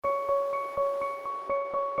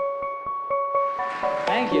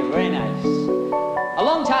Thank you, very nice. A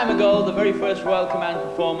long time ago, the very first Royal Command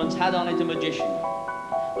performance had on it a magician.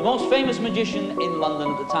 The most famous magician in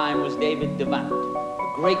London at the time was David Devant,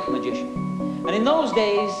 a great magician. And in those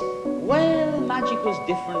days, well, magic was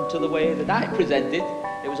different to the way that I present it.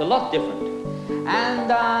 It was a lot different. And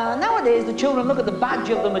nowadays, the children look at the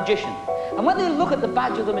badge of the magician. And when they look at the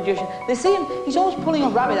badge of the magician, they see him, he's always pulling a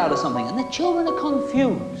rabbit out of something, and the children are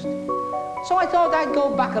confused. So I thought I'd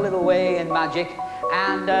go back a little way in magic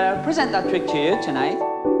and present that trick to you tonight.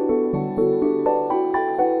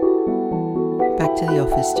 Back to the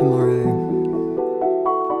office tomorrow.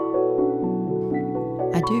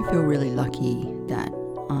 I do feel really lucky that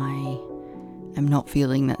I am not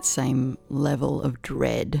feeling that same level of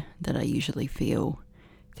dread that I usually feel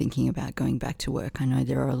thinking about going back to work. I know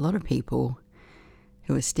there are a lot of people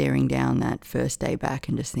who are staring down that first day back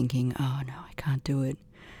and just thinking, oh no, I can't do it.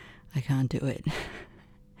 I can't do it.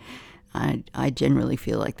 I generally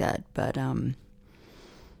feel like that, but I'm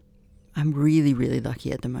really, really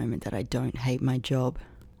lucky at the moment that I don't hate my job.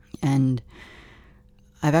 And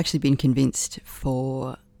I've actually been convinced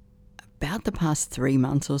for about the past 3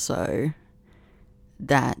 months or so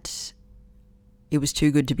that it was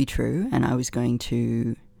too good to be true and I was going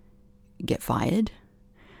to get fired.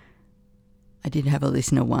 I did have a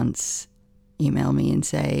listener once email me and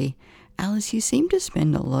say, Alice, you seem to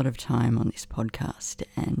spend a lot of time on this podcast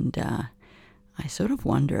and I sort of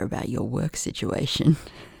wonder about your work situation.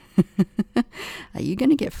 Are you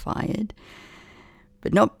going to get fired?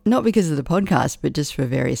 But not because of the podcast, but just for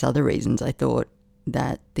various other reasons. I thought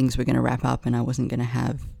that things were going to wrap up and I wasn't going to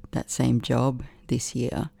have that same job this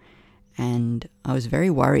year. And I was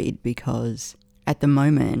very worried because at the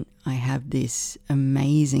moment I have this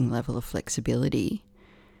amazing level of flexibility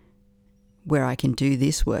where I can do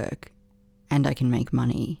this work and I can make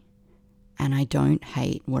money, and I don't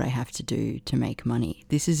hate what I have to do to make money.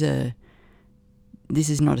 This is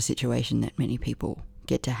not a situation that many people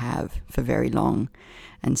get to have for very long.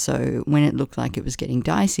 And so when it looked like it was getting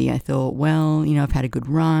dicey, I thought, well, I've had a good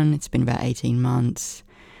run. It's been about 18 months.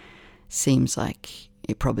 Seems like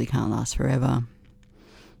it probably can't last forever.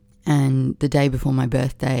 And the day before my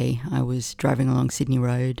birthday, I was driving along Sydney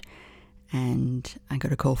Road and I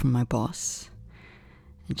got a call from my boss.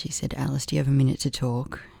 And she said, Alice, do you have a minute to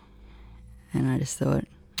talk? And I just thought,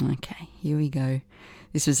 okay, here we go.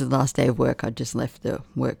 This was the last day of work. I'd just left the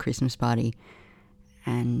work Christmas party.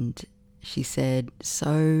 And she said,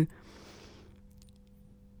 so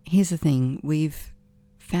here's the thing. We've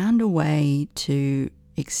found a way to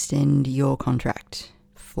extend your contract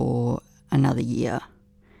for another year.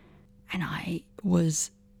 And I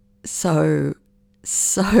was so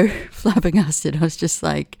flabbergasted. I was just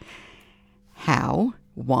like, how?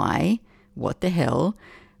 Why? What the hell?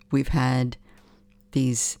 We've had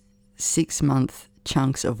these 6-month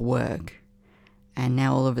chunks of work and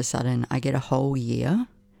now all of a sudden I get a whole year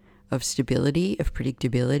of stability, of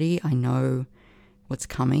predictability. I know what's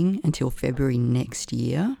coming until February next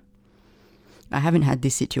year. I haven't had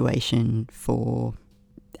this situation for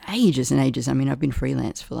ages and ages. I mean, I've been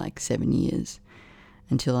freelance for like 7 years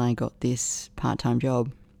until I got this part-time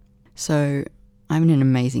job. So I'm in an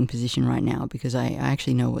amazing position right now because I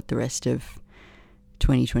actually know what the rest of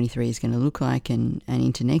 2023 is going to look like and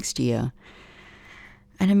into next year.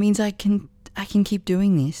 And it means I can keep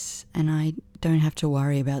doing this and I don't have to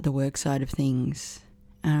worry about the work side of things.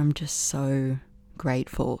 And I'm just so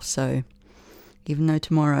grateful. So even though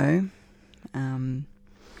tomorrow I'm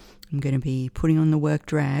going to be putting on the work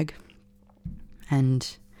drag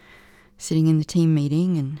and sitting in the team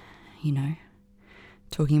meeting and,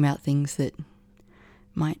 talking about things that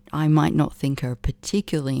I might not think are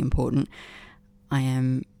particularly important, I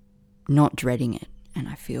am not dreading it. And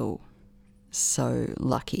I feel so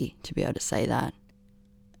lucky to be able to say that.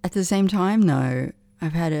 At the same time, though,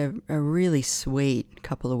 I've had a really sweet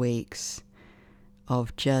couple of weeks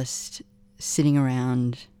of just sitting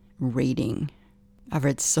around reading. I've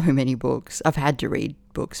read so many books. I've had to read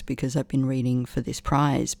books because I've been reading for this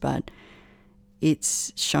prize, but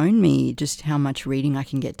it's shown me just how much reading I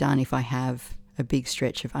can get done if I have a big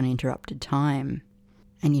stretch of uninterrupted time.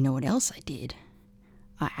 And you know what else I did?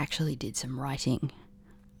 I actually did some writing.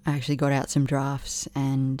 I actually got out some drafts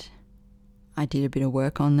and I did a bit of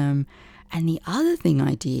work on them. And the other thing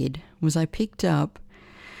I did was I picked up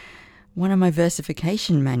one of my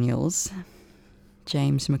versification manuals,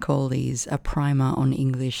 James Macaulay's A Primer on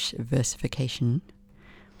English Versification,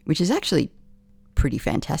 which is actually pretty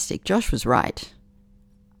fantastic. Josh was right.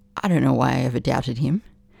 I don't know why I ever doubted him.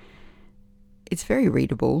 It's very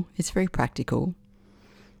readable, it's very practical,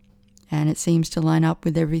 and it seems to line up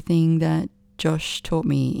with everything that Josh taught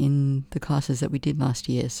me in the classes that we did last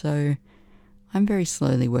year. So I'm very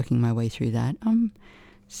slowly working my way through that. I'm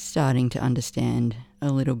starting to understand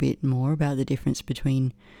a little bit more about the difference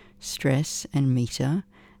between stress and meter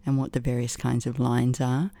and what the various kinds of lines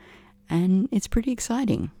are. And it's pretty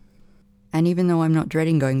exciting. And even though I'm not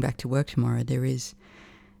dreading going back to work tomorrow, there is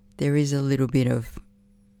a little bit of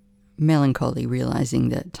melancholy realizing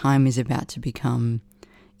that time is about to become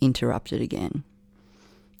interrupted again.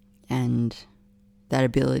 And that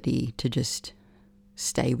ability to just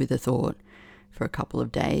stay with a thought for a couple of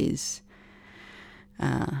days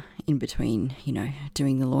in between,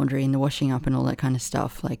 doing the laundry and the washing up and all that kind of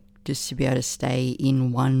stuff, like just to be able to stay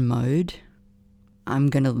in one mode, I'm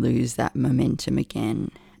going to lose that momentum again.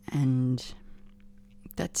 And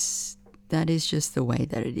that is just the way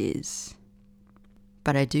that it is.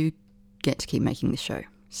 But I do get to keep making the show,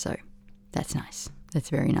 so that's nice. That's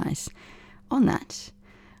very nice. On that,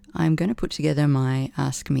 I'm going to put together my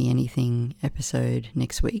Ask Me Anything episode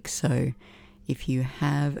next week, so if you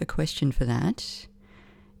have a question for that,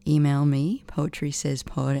 email me,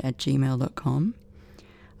 poetrysayspod@gmail.com.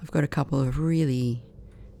 I've got a couple of really,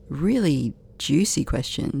 really juicy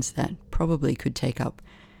questions that probably could take up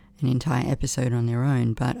an entire episode on their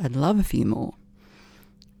own, but I'd love a few more.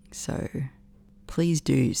 So please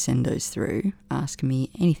do send those through. Ask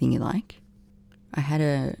me anything you like. I had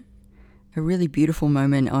a really beautiful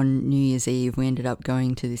moment on New Year's Eve. We ended up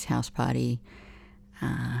going to this house party.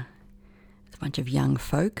 A bunch of young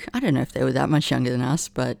folk. I don't know if they were that much younger than us,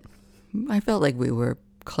 but I felt like we were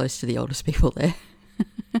close to the oldest people there.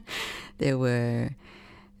 There were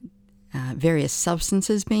various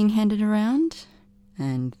substances being handed around,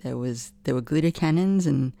 and there were glitter cannons,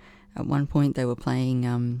 and at one point they were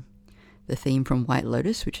playing the theme from White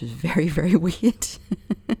Lotus, which was very, very weird.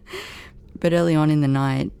 But early on in the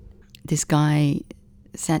night, this guy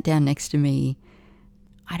sat down next to me.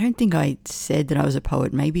 I don't think I said that I was a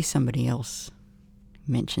poet. Maybe somebody else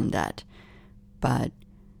mentioned that. But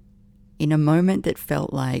in a moment that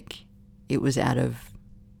felt like it was out of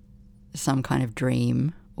some kind of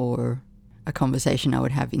dream or a conversation I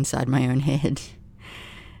would have inside my own head,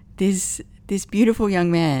 this beautiful young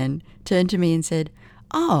man turned to me and said,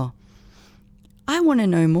 "Oh, I want to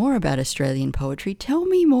know more about Australian poetry. Tell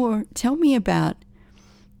me about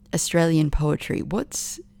Australian poetry. What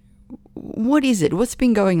is it? What's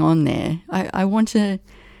been going on there? I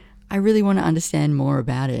really want to understand more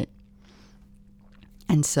about it."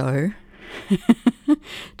 And so,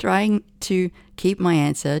 trying to keep my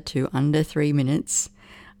answer to under 3 minutes,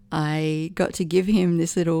 I got to give him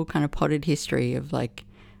this little kind of potted history of like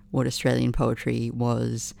what Australian poetry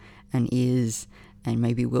was and is and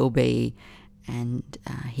maybe will be. And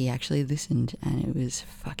he actually listened, and it was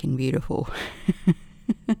fucking beautiful.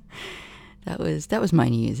 That was my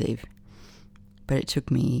New Year's Eve. But it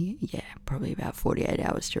took me, probably about 48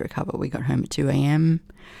 hours to recover. We got home at 2 a.m.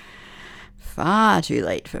 Far too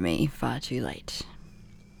late for me, far too late.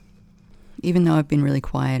 Even though I've been really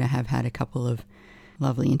quiet, I have had a couple of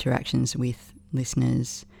lovely interactions with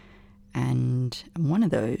listeners. And one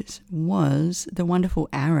of those was the wonderful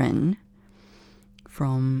Aaron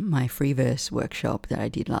from my free verse workshop that I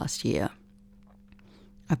did last year.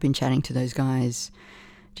 I've been chatting to those guys,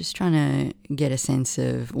 just trying to get a sense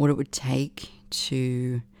of what it would take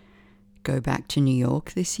to go back to New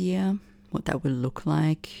York this year, what that would look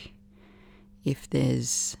like, if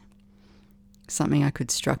there's something I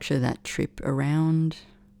could structure that trip around.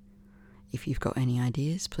 If you've got any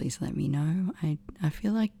ideas, please let me know. I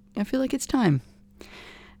feel like it's time.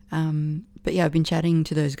 But yeah, I've been chatting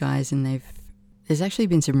to those guys, and there's actually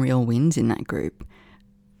been some real wins in that group.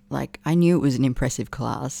 Like, I knew it was an impressive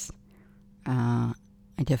class. I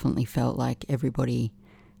definitely felt like everybody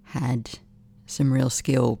had some real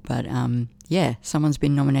skill, but someone's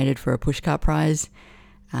been nominated for a pushcart prize.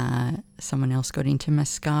 Someone else got into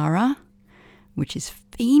mascara, which is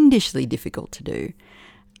fiendishly difficult to do.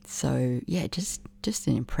 So yeah, just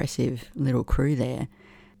an impressive little crew there.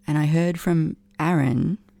 And I heard from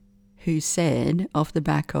Aaron, who said off the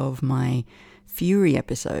back of my Fury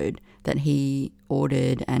episode that he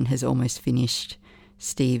ordered and has almost finished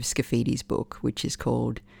Steve Scaffidi's book, which is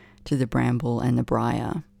called To the Bramble and the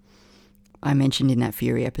Briar. I mentioned in that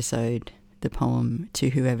Fury episode the poem To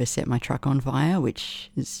Whoever Set My Truck on Fire, which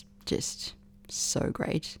is just so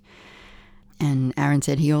great. And Aaron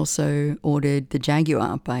said he also ordered The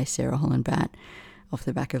Jaguar by Sarah Holland Batt off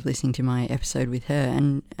the back of listening to my episode with her.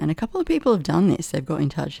 And a couple of people have done this. They've got in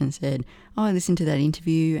touch and said, "Oh, I listened to that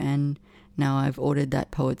interview and now I've ordered that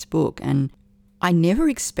poet's book." And I never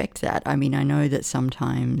expect that. I mean, I know that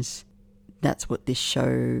sometimes that's what this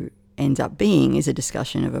show ends up being is a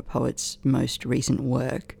discussion of a poet's most recent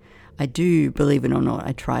work. I do, believe it or not,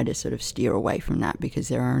 I try to sort of steer away from that because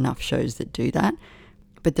there are enough shows that do that.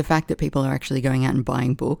 But the fact that people are actually going out and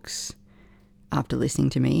buying books after listening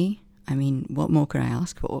to me, I mean, what more could I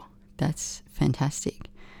ask for? That's fantastic.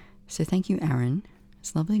 So thank you, Aaron.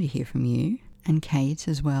 It's lovely to hear from you. And Kate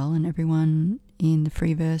as well, and everyone in the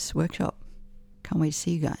Freeverse workshop. Can't wait to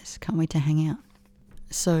see you guys. Can't wait to hang out.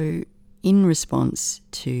 So in response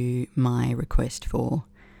to my request for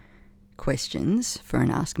questions for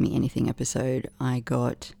an Ask Me Anything episode, I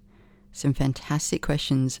got some fantastic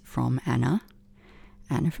questions from Anna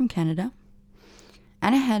from Canada.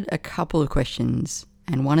 Anna had a couple of questions,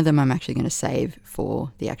 and one of them I'm actually going to save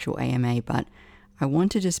for the actual AMA, but I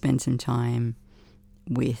wanted to spend some time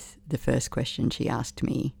with the first question she asked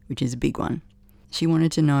me, which is a big one. She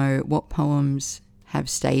wanted to know what poems have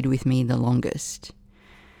stayed with me the longest.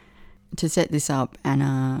 To set this up,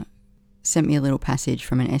 Anna sent me a little passage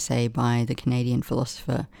from an essay by the Canadian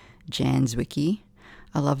philosopher Jan Zwicky.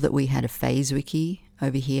 I love that we had a Faye Zwicky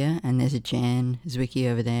over here and there's a Jan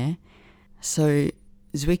Zwicky over there. So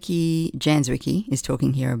Jan Zwicky is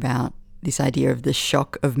talking here about this idea of the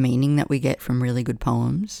shock of meaning that we get from really good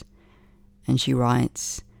poems. And she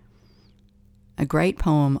writes, "A great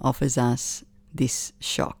poem offers us this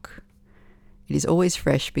shock. It is always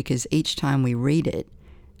fresh because each time we read it,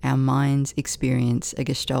 our minds experience a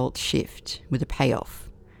gestalt shift with a payoff,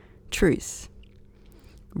 truth.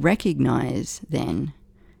 Recognize, then,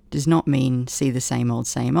 does not mean see the same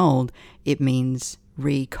old, it means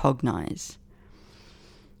recognize.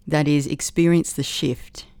 That is, experience the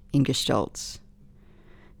shift in gestalts.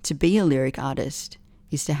 To be a lyric artist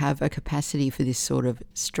is to have a capacity for this sort of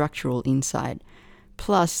structural insight,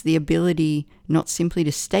 plus the ability not simply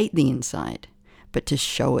to state the insight, but to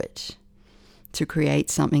show it, to create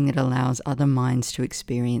something that allows other minds to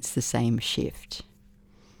experience the same shift."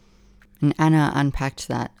 And Anna unpacked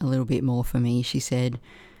that a little bit more for me. She said,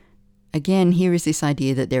 "Again, here is this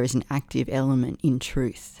idea that there is an active element in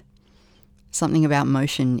truth, something about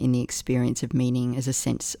motion in the experience of meaning as a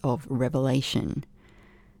sense of revelation.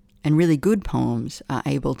 And really good poems are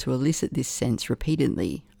able to elicit this sense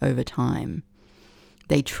repeatedly over time.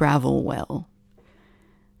 They travel well.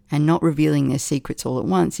 And not revealing their secrets all at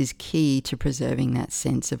once is key to preserving that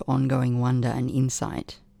sense of ongoing wonder and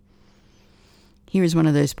insight. Here is one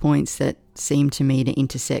of those points that seem to me to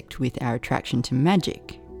intersect with our attraction to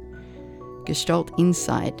magic. Gestalt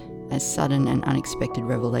insight as sudden and unexpected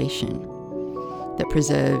revelation that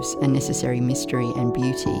preserves a necessary mystery and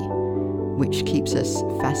beauty, which keeps us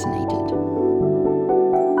fascinated."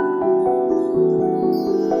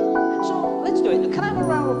 So let's do it. Can I have a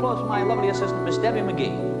round of applause for my lovely assistant, Miss Debbie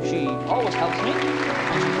McGee? She always helps me,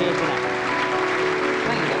 and she's here tonight.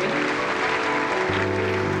 Thank you, Debbie.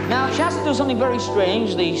 Now, she has to do something very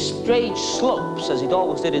strange. The stage slopes, as it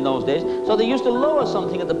always did in those days. So they used to lower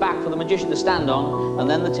something at the back for the magician to stand on, and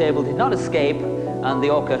then the table did not escape, and the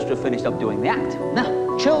orchestra finished up doing the act.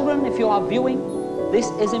 Now, children, if you are viewing, this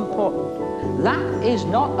is important. That is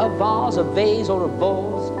not a vase, a vase, or a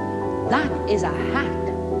vase. That is a hat,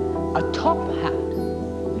 a top hat.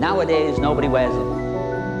 Nowadays, nobody wears them.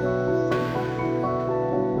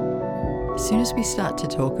 As soon as we start to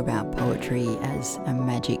talk about poetry as a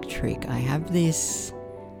magic trick, I have this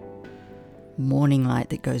morning light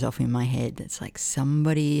that goes off in my head that's like,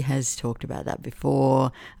 somebody has talked about that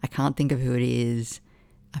before. I can't think of who it is.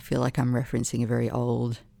 I feel like I'm referencing a very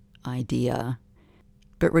old idea.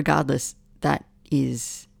 But regardless, that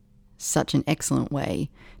is such an excellent way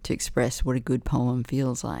to express what a good poem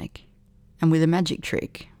feels like. And with a magic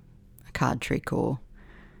trick, a card trick, or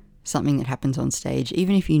something that happens on stage,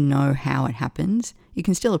 even if you know how it happens, you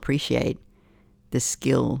can still appreciate the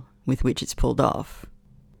skill with which it's pulled off.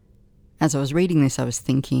 As I was reading this, I was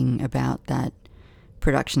thinking about that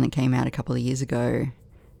production that came out a couple of years ago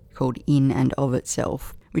called In and of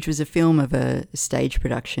Itself, which was a film of a stage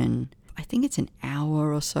production. I think it's an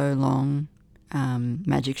hour or so long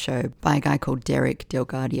magic show by a guy called Derek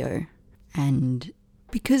DelGaudio. And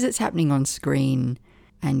because it's happening on screen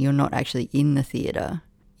and you're not actually in the theatre,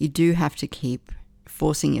 you do have to keep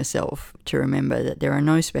forcing yourself to remember that there are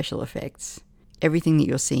no special effects. Everything that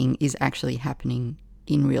you're seeing is actually happening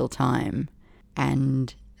in real time,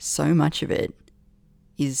 and so much of it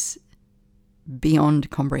is beyond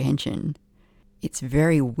comprehension. It's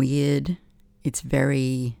very weird. It's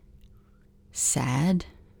very sad.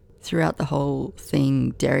 Throughout the whole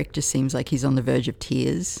thing, Derek just seems like he's on the verge of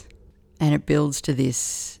tears, and it builds to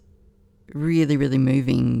this really, really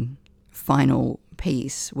moving final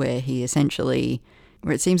piece where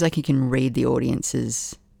it seems like he can read the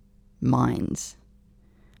audience's minds.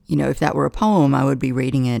 You know, if that were a poem, I would be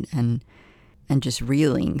reading it and just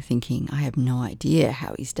reeling, thinking, I have no idea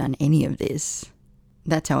how he's done any of this.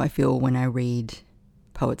 That's how I feel when I read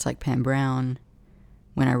poets like Pam Brown,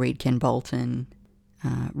 when I read Ken Bolton.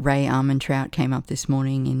 Ray Armentrout came up this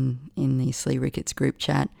morning in the Slee Ricketts group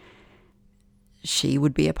chat. She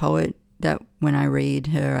would be a poet that when I read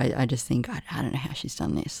her, I just think, I don't know how she's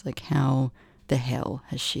done this. Like, how the hell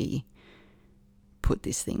has she put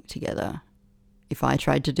this thing together? If I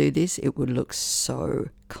tried to do this, it would look so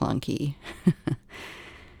clunky.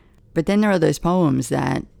 But then there are those poems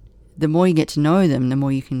that the more you get to know them, the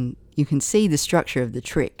more you can see the structure of the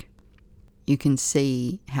trick. You can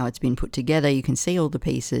see how it's been put together, you can see all the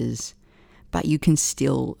pieces, but you can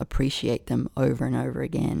still appreciate them over and over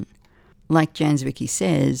again. Like Jan Zwicky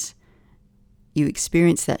says, you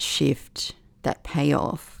experience that shift, that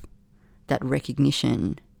payoff, that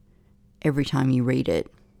recognition every time you read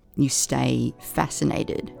it. You stay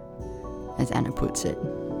fascinated, as Anna puts it.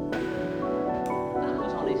 That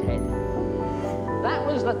was on his head. That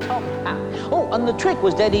was the top hat. Oh, and the trick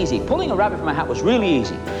was dead easy. Pulling a rabbit from a hat was really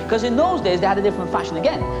easy, because in those days they had a different fashion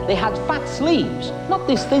again. They had fat sleeves, not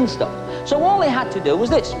this thin stuff. So all they had to do was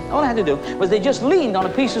this. All they had to do was they just leaned on a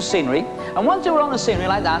piece of scenery, and once they were on the scenery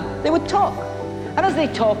like that, they would talk. And as they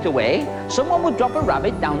talked away, someone would drop a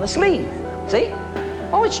rabbit down the sleeve. See?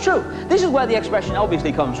 Oh, it's true. This is where the expression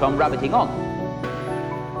obviously comes from, rabbiting on.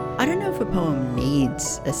 I don't know if a poem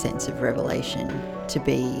needs a sense of revelation to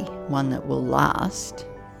be one that will last.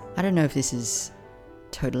 I don't know if this is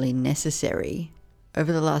totally necessary.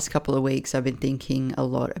 Over the last couple of weeks, I've been thinking a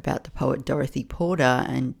lot about the poet Dorothy Porter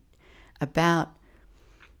and about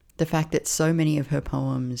the fact that so many of her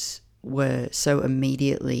poems were so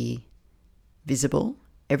immediately visible.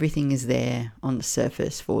 Everything is there on the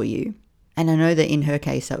surface for you. And I know that in her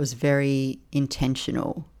case, that was very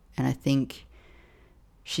intentional. And I think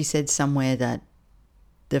she said somewhere that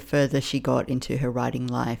the further she got into her writing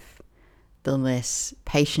life, the less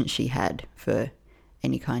patience she had for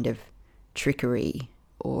any kind of trickery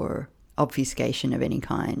or obfuscation of any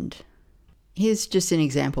kind. Here's just an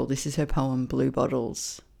example. This is her poem Blue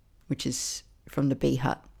Bottles, which is from the Bee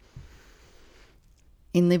Hut.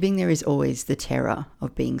 In living there is always the terror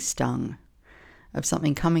of being stung, of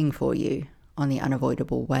something coming for you on the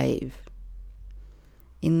unavoidable wave.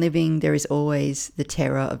 In living there is always the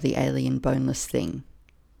terror of the alien boneless thing,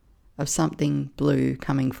 of something blue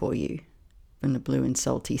coming for you from the blue and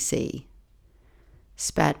salty sea,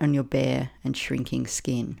 spat on your bare and shrinking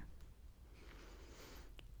skin.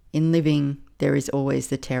 In living there is always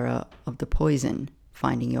the terror of the poison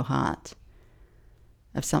finding your heart,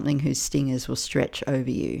 of something whose stingers will stretch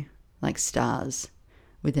over you like stars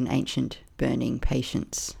with an ancient burning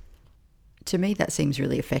patience. To me that seems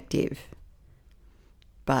really effective,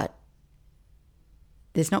 but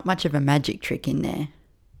there's not much of a magic trick in there.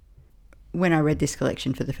 When I read this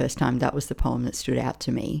collection for the first time, that was the poem that stood out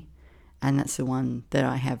to me, and that's the one that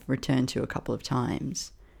I have returned to a couple of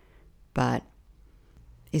times. But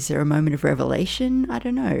is there a moment of revelation? I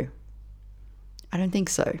don't know. I don't think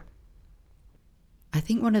so. I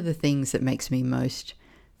think one of the things that makes me most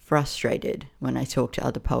frustrated when I talk to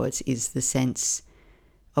other poets is the sense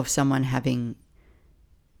of someone having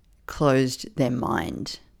closed their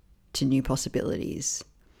mind to new possibilities.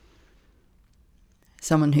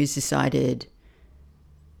 Someone who's decided,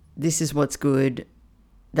 this is what's good,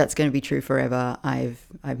 that's going to be true forever. I've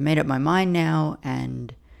made up my mind now,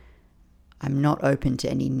 and I'm not open to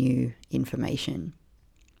any new information.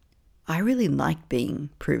 I really like being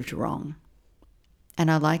proved wrong. And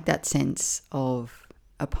I like that sense of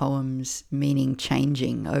a poem's meaning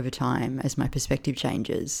changing over time as my perspective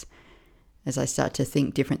changes, as I start to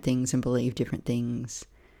think different things and believe different things.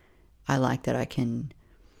 I like that I can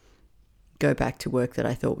go back to work that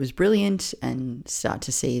I thought was brilliant and start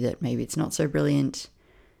to see that maybe it's not so brilliant,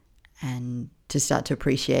 and to start to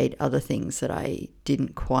appreciate other things that I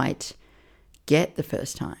didn't quite get the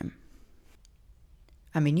first time.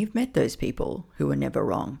 I mean, you've met those people who are never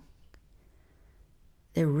wrong.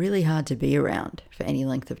 They're really hard to be around for any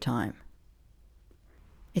length of time.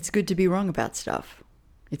 It's good to be wrong about stuff.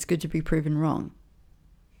 It's good to be proven wrong.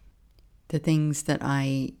 The things that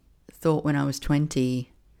I thought when I was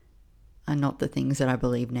 20 are not the things that I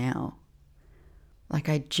believe now. Like,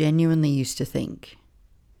 I genuinely used to think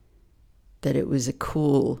that it was a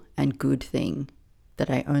cool and good thing that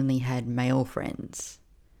I only had male friends.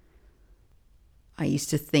 I used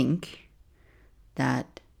to think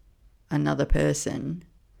that another person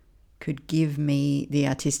could give me the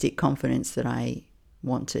artistic confidence that I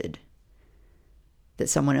wanted, that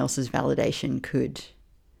someone else's validation could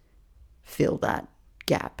fill that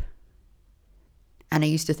gap. And I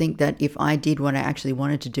used to think that if I did what I actually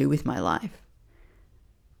wanted to do with my life,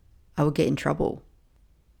 I would get in trouble.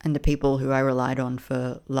 And the people who I relied on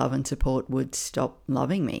for love and support would stop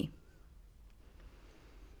loving me.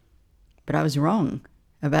 But I was wrong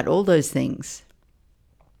about all those things.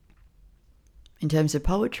 In terms of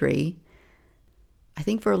poetry, I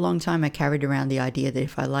think for a long time I carried around the idea that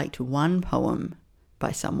if I liked one poem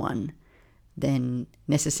by someone, then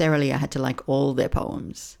necessarily I had to like all their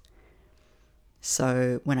poems.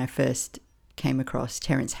 So when I first came across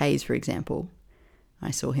Terence Hayes, for example, I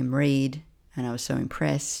saw him read and I was so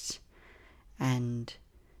impressed and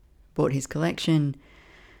bought his collection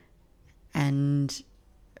and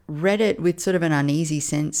read it with sort of an uneasy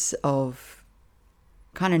sense of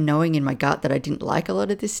kind of knowing in my gut that I didn't like a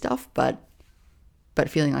lot of this stuff, but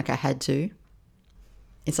feeling like I had to.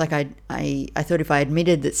 It's like I thought if I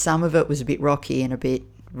admitted that some of it was a bit rocky and a bit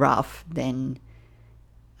rough, then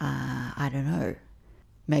I don't know,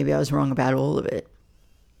 maybe I was wrong about all of it.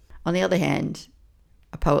 On the other hand,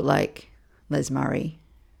 a poet like Les Murray,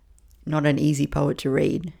 not an easy poet to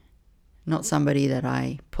read, not somebody that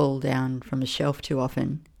I pull down from a shelf too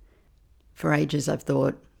often. For ages I've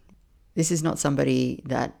thought, this is not somebody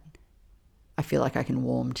that I feel like I can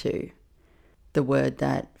warm to. The word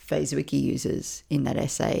that Faye Zwicky uses in that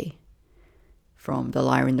essay from The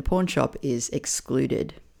Liar in the Pawn Shop is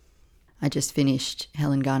excluded. I just finished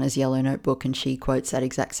Helen Garner's Yellow Notebook and she quotes that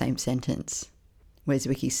exact same sentence, where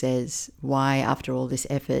Zwicky says, "Why, after all this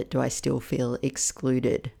effort, do I still feel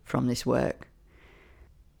excluded from this work?"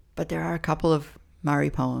 But there are a couple of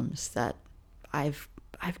Murray poems that I've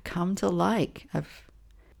come to like. I've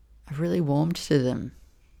really warmed to them.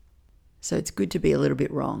 So it's good to be a little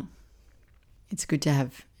bit wrong. It's good to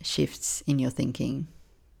have shifts in your thinking.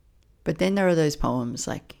 But then there are those poems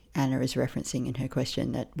like Anna is referencing in her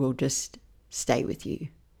question that will just stay with you.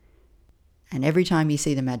 And every time you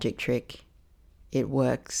see the magic trick, it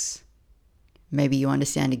works. Maybe you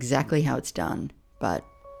understand exactly how it's done, but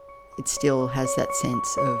it still has that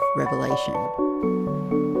sense of revelation.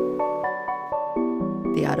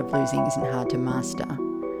 The art of losing isn't hard to master.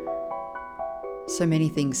 So many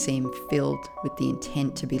things seem filled with the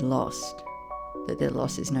intent to be lost, that their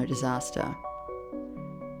loss is no disaster.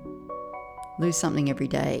 Lose something every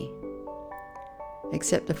day.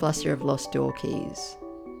 Accept the fluster of lost door keys,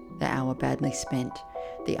 the hour badly spent.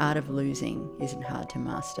 The art of losing isn't hard to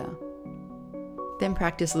master. Then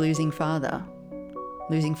practice losing farther,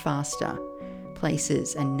 losing faster,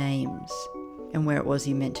 places and names, and where it was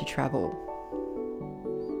you meant to travel.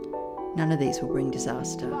 None of these will bring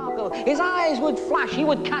disaster. His eyes would flash, he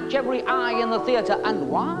would catch every eye in the theatre. And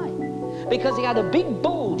why? Because he had a big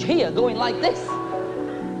bulge here going like this.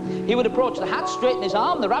 He would approach the hat, straighten his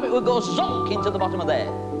arm, the rabbit would go zonk into the bottom of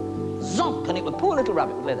there. Zonk, and it would, poor little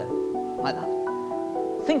rabbit would lay there, like that.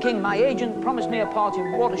 Thinking my agent promised me a party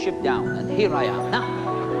watership down, and here I am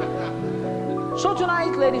now. So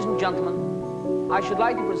tonight, ladies and gentlemen, I should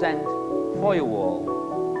like to present for you all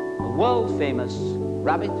the world-famous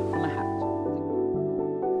Rabbit from a Hat.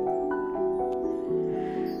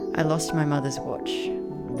 I lost my mother's watch,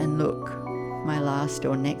 and look, my last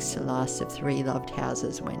or next to last of 3 loved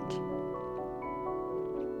houses went.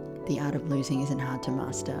 The art of losing isn't hard to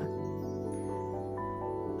master.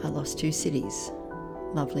 I lost 2 cities,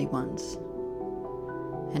 lovely ones,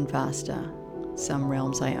 and vaster, some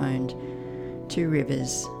realms I owned, 2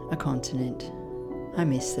 rivers, a continent. I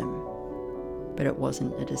miss them, but it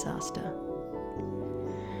wasn't a disaster.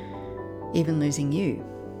 Even losing you,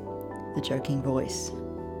 the joking voice,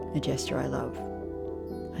 a gesture I love.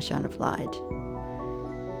 I shan't have lied.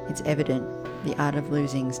 It's evident the art of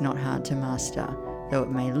losing's not hard to master, though it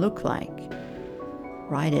may look like,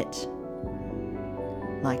 write it,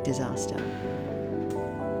 like disaster.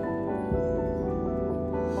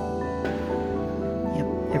 Yep,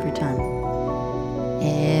 every time.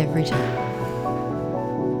 Every time.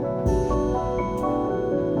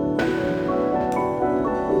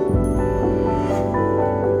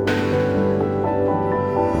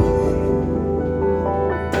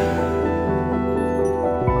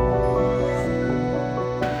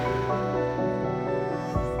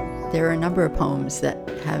 There are a number of poems that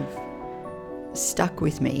have stuck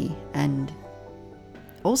with me, and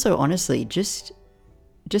also honestly just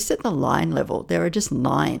at the line level, there are just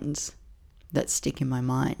lines that stick in my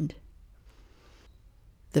mind.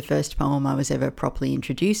 The first poem I was ever properly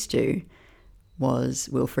introduced to was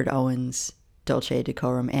Wilfred Owen's Dulce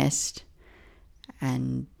Decorum Est,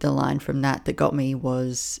 and the line from that got me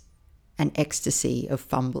was an ecstasy of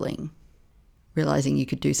fumbling. Realizing you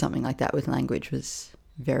could do something like that with language was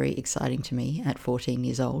very exciting to me at 14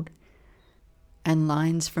 years old. And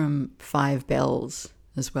lines from Five Bells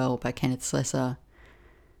as well by Kenneth Slessor.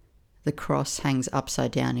 The cross hangs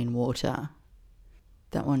upside down in water.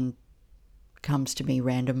 That one comes to me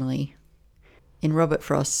randomly. In Robert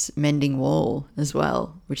Frost's Mending Wall as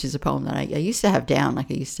well, which is a poem that I used to have down. Like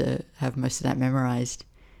I used to have most of that memorized.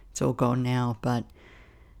 It's all gone now, but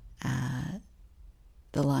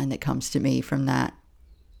the line that comes to me from that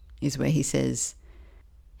is where he says,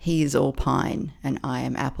 "He is all pine and I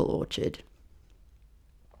am apple orchard."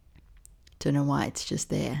 Don't know why, it's just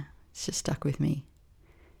there. It's just stuck with me.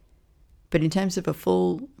 But in terms of a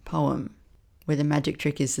full poem where the magic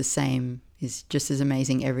trick is the same, is just as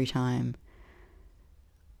amazing every time,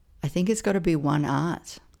 I think it's got to be One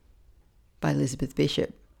Art by Elizabeth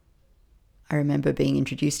Bishop. I remember being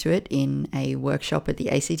introduced to it in a workshop at the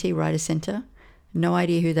ACT Writer Centre. No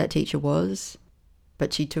idea who that teacher was,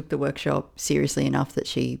 but she took the workshop seriously enough that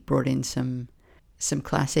she brought in some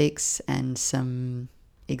classics and some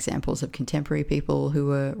examples of contemporary people who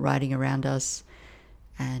were writing around us,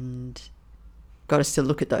 and got us to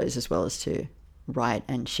look at those as well as to write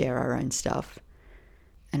and share our own stuff.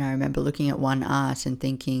 And I remember looking at One Art and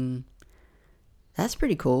thinking, that's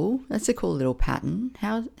pretty cool. That's a cool little pattern.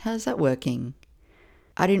 How's that working?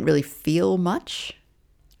 I didn't really feel much.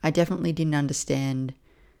 I definitely didn't understand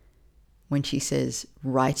when she says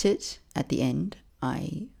write it at the end.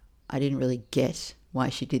 I didn't really get why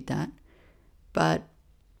she did that, but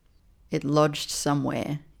it lodged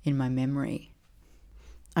somewhere in my memory.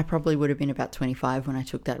 I probably would have been about 25 when I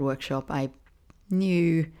took that workshop. I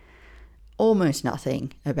knew almost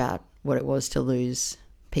nothing about what it was to lose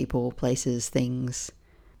people, places, things.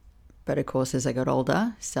 But of course, as I got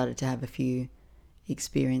older, started to have a few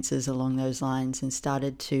experiences along those lines and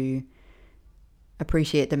started to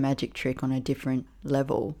appreciate the magic trick on a different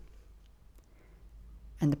level.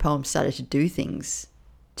 And the poem started to do things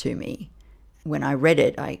to me. When I read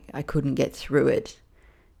it, I couldn't get through it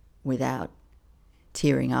without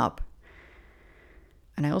tearing up.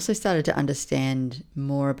 And I also started to understand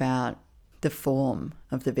more about the form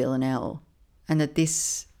of the villanelle, and that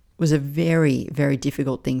this was a very, very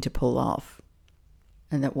difficult thing to pull off,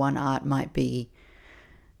 and that One Art might be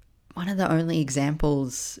one of the only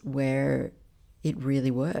examples where it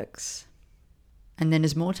really works. And then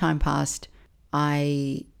as more time passed,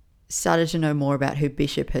 I started to know more about who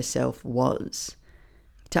Bishop herself was,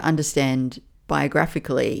 to understand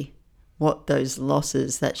biographically what those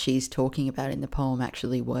losses that she's talking about in the poem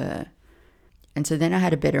actually were. And so then I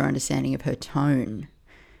had a better understanding of her tone,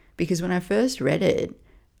 because when I first read it,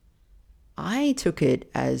 I took it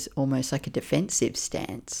as almost like a defensive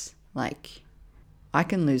stance. Like, I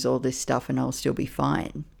can lose all this stuff and I'll still be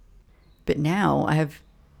fine. But now I have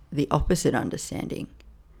the opposite understanding.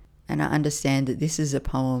 And I understand that this is a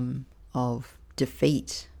poem of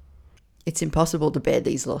defeat. It's impossible to bear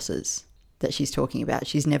these losses that she's talking about.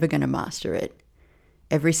 She's never going to master it.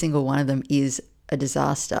 Every single one of them is a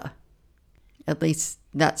disaster. At least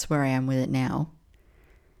that's where I am with it now.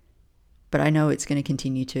 But I know it's going to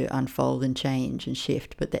continue to unfold and change and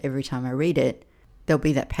shift, but that every time I read it, there'll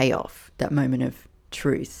be that payoff, that moment of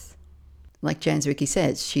truth. Like Jan Zwicky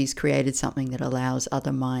says, she's created something that allows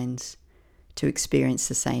other minds to experience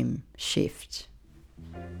the same shift.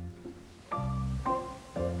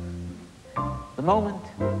 The moment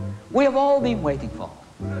we have all been waiting for.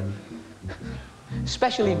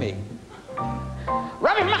 Especially me.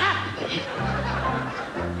 Rabbit man!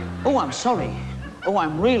 Oh, I'm sorry. Oh,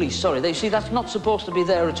 I'm really sorry. You see, that's not supposed to be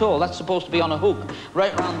there at all. That's supposed to be on a hook,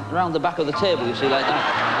 right round the back of the table, you see, like that.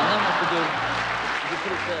 And then what to do, you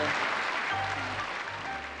put it there.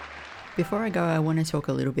 Before I go, I want to talk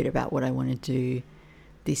a little bit about what I want to do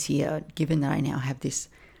this year, given that I now have this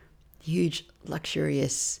huge,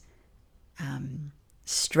 luxurious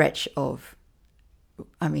stretch of,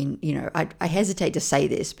 I mean, you know, I hesitate to say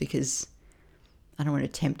this because I don't want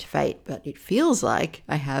to tempt fate, but it feels like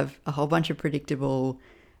I have a whole bunch of predictable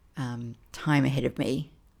time ahead of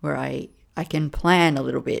me where I can plan a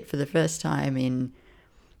little bit for the first time in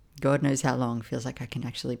God knows how long. Feels like I can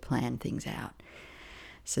actually plan things out.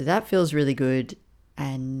 So that feels really good.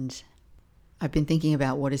 And I've been thinking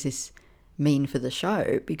about what does this mean for the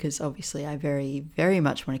show, because obviously I very, very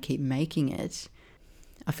much want to keep making it.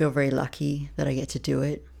 I feel very lucky that I get to do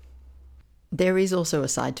it. There is also a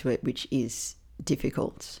side to it which is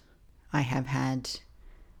difficult. I have had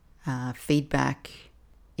feedback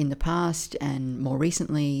in the past and more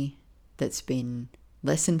recently that's been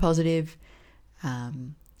less than positive,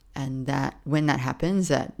 and that when that happens,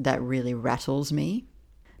 that really rattles me.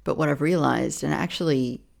 But what I've realized, and I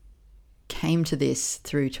actually came to this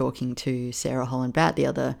through talking to Sarah Holland-Batt the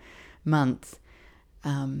other month,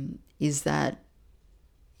 is that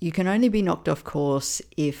you can only be knocked off course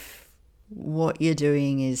if what you're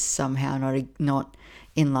doing is somehow not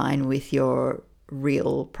in line with your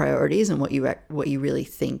real priorities and what you really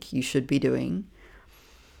think you should be doing.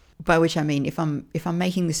 By which I mean, if I'm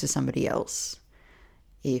making this for somebody else,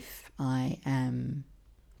 if I am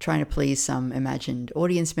trying to please some imagined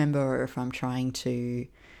audience member, or if I'm trying to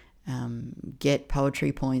get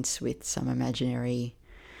poetry points with some imaginary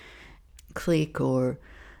clique or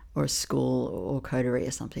school or coterie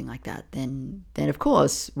or something like that, then of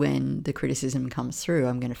course when the criticism comes through,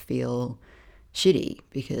 I'm going to feel shitty,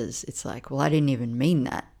 because it's like, well, I didn't even mean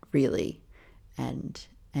that really, and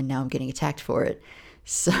now I'm getting attacked for it.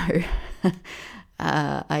 So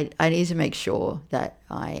I need to make sure that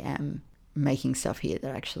I am making stuff here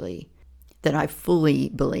that I fully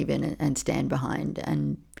believe in and stand behind.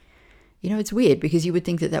 And it's weird, because you would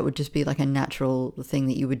think that would just be like a natural thing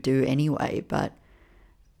that you would do anyway, but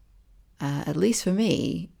at least for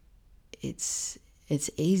me, it's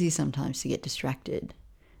easy sometimes to get distracted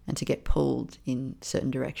and to get pulled in certain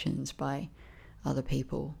directions by other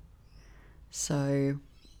people. So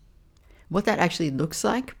what that actually looks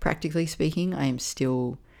like, practically speaking, I am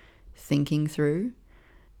still thinking through.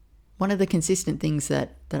 One of the consistent things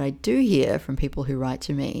that I do hear from people who write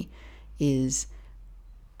to me is,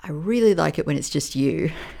 I really like it when it's just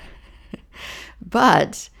you.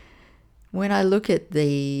 But when I look at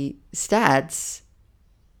the stats,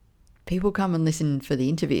 people come and listen for the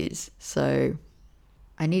interviews. So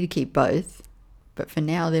I need to keep both. But for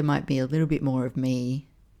now, there might be a little bit more of me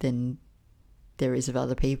than there is of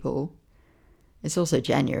other people. It's also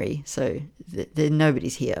January, so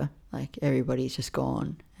nobody's here. Like, everybody's just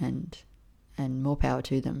gone, and more power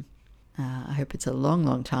to them. I hope it's a long,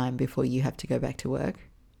 long time before you have to go back to work.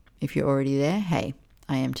 If you're already there, hey,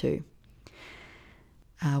 I am too.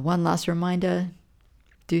 One last reminder,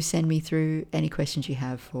 do send me through any questions you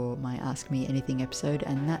have for my Ask Me Anything episode,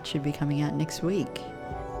 and that should be coming out next week.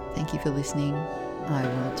 Thank you for listening. I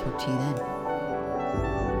will talk to you then.